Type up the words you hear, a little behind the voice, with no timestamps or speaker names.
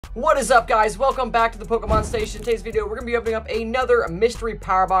What is up, guys? Welcome back to the Pokemon Station. Today's video, we're going to be opening up another mystery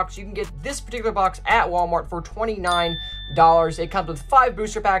power box. You can get this particular box at Walmart for $29. It comes with 5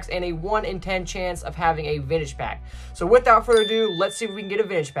 booster packs and a 1 in 10 chance of having a vintage pack. So without further ado, let's see if we can get a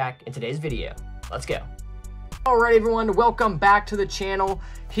vintage pack in today's video. Let's go. Alright, everyone, welcome back to the channel.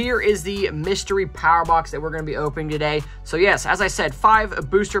 Here is the mystery power box that we're going to be opening today. So yes, as I said, 5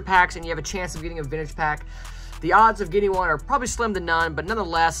 booster packs and you have a chance of getting a vintage pack. The odds of getting one are probably slim to none, but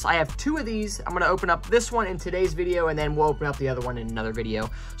nonetheless, I have 2 of these. I'm going to open up this one in today's video, and then we'll open up the other one in another video.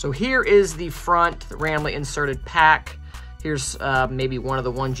 So here is the front randomly inserted pack. Here's maybe one of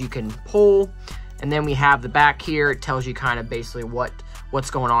the ones you can pull. And then we have the back here. It tells you kind of basically what's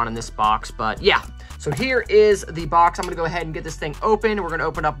going on in this box. But yeah, so here is the box. I'm going to go ahead and get this thing open. We're going to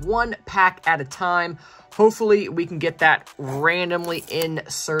open up 1 pack at a time. Hopefully, we can get that randomly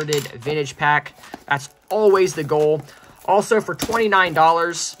inserted vintage pack. That's always the goal. Also, for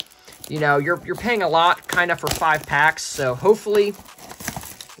 $29, you know, you're paying a lot kind of for 5 packs. So hopefully,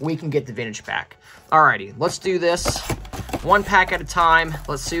 we can get the vintage pack. Alrighty, let's do this. 1 pack at a time.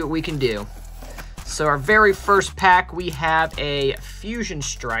 Let's see what we can do. So our very first pack, we have a Fusion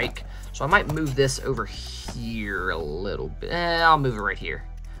Strike. So I might move this over here a little bit. I'll move it right here.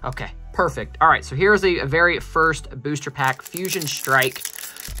 Okay, perfect. All right, so here's the very first booster pack, Fusion Strike.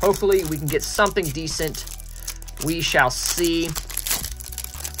 Hopefully we can get something decent. We shall see.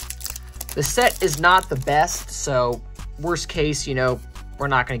 The set is not the best, so worst case, you know, we're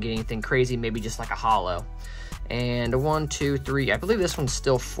not going to get anything crazy, maybe just like a holo. And 1, 2, 3. I believe this one's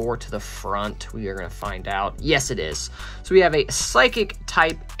still 4 to the front. We are going to find out. Yes, it is. So we have a Psychic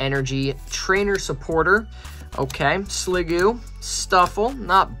type Energy Trainer Supporter. Okay, Sliggoo, Stuffle,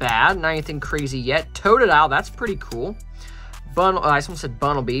 not bad. Not anything crazy yet. Totodile, that's pretty cool. I almost said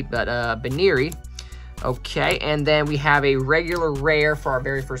Bunnelby, but Baneri. Okay, and then we have a regular rare for our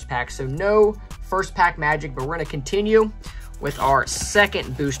very first pack. So no first pack magic, but we're going to continue with our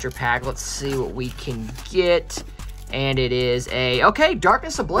second booster pack. Let's see what we can get. And it is a, okay,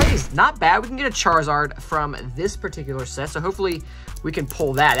 Darkness Ablaze. Not bad. We can get a Charizard from this particular set. So hopefully we can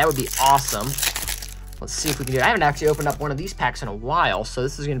pull that. That would be awesome. Let's see if we can do it. I haven't actually opened up one of these packs in a while, so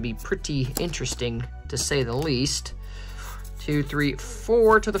this is going to be pretty interesting to say the least. 2, 3,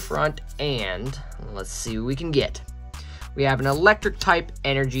 4 to the front, and let's see what we can get. We have an Electric type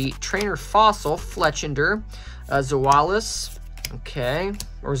Energy Trainer Fossil, Fletchinder, Zoalis, okay,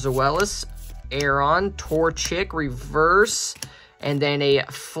 or Zoelis, Aeron, Torchic, Reverse, and then a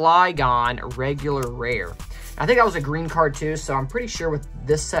Flygon regular rare. I think that was a green card too, so I'm pretty sure with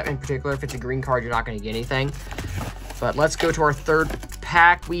this set in particular, if it's a green card, you're not going to get anything. But let's go to our third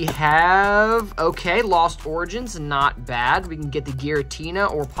pack. We have, okay, Lost Origins, not bad. We can get the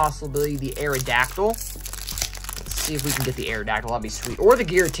Giratina or possibly the Aerodactyl. Let's see if we can get the Aerodactyl. That'd be sweet. Or the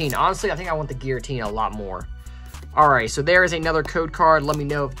Giratina. Honestly, I think I want the Giratina a lot more. All right, so there is another code card. Let me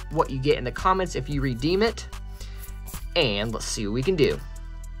know what you get in the comments if you redeem it. And let's see what we can do.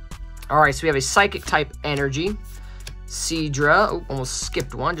 All right, so we have a Psychic type Energy, Seadra, oh, almost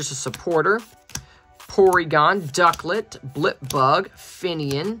skipped one, just a supporter, Porygon, Ducklet, Blipbug,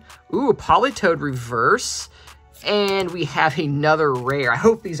 Finian, ooh, Politoed Reverse, and we have another rare. I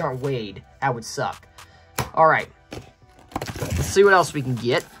hope these aren't Wade. That would suck. All right, let's see what else we can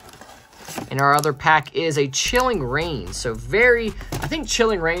get. And our other pack is a Chilling Reigns. So I think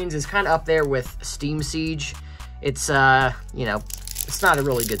Chilling Reigns is kind of up there with Steam Siege. It's, you know, it's not a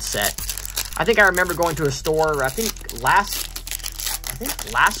really good set. I think I remember going to a store, I think last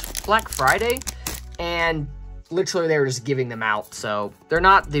Black Friday, and literally they were just giving them out. So they're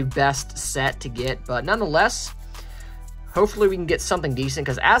not the best set to get, but nonetheless, hopefully we can get something decent,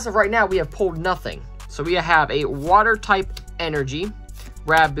 because as of right now, we have pulled nothing. So we have a Water type Energy,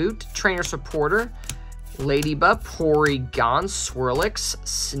 Raboot, Trainer Supporter, Ladybug, Porygon, Swirlix,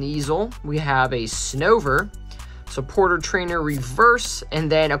 Sneasel. We have a Snover, Supporter Trainer Reverse,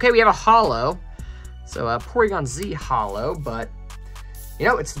 and then, okay, we have a holo. So Porygon Z holo, but, you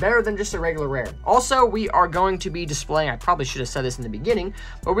know, it's better than just a regular rare. Also, we are going to be displaying, I probably should have said this in the beginning,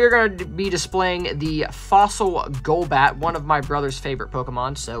 but we're going to be displaying the Fossil Golbat, one of my brother's favorite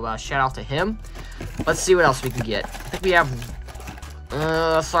Pokemon, so shout out to him. Let's see what else we can get. I think we have,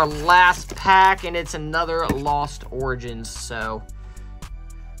 that's our last pack, and it's another Lost Origins, so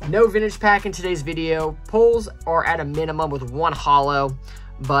no vintage pack in today's video. Pulls are at a minimum with 1 holo,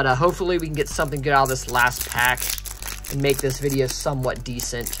 but hopefully we can get something good out of this last pack and make this video somewhat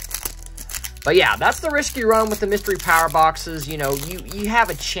decent. But yeah, that's the risky run with the mystery power boxes. You know, you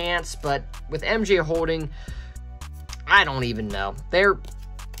have a chance, but with MJ Holding, I don't even know. They're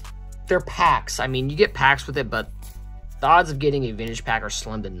packs. I mean, you get packs with it, but the odds of getting a vintage pack are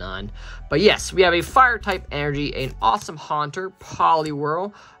slim to none. But yes, we have a fire type energy, an awesome Haunter,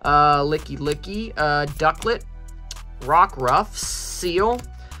 Poliwhirl, Licky Licky, Ducklet, Rockruff, Seal,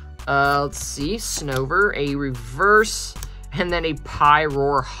 let's see, Snover, a reverse, and then a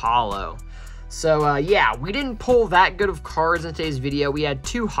Pyroar Holo. So, yeah, we didn't pull that good of cards in today's video. We had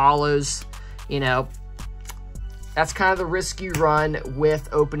 2 holos, you know. That's kind of the risk you run with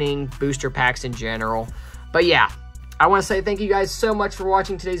opening booster packs in general. But yeah, I want to say thank you guys so much for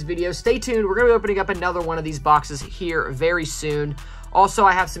watching today's video. Stay tuned. We're going to be opening up another one of these boxes here very soon. Also,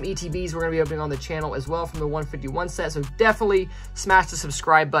 I have some ETBs we're going to be opening on the channel as well from the 151 set. So definitely smash the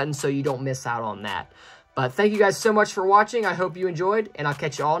subscribe button so you don't miss out on that. But thank you guys so much for watching. I hope you enjoyed, and I'll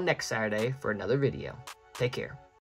catch you all next Saturday for another video. Take care.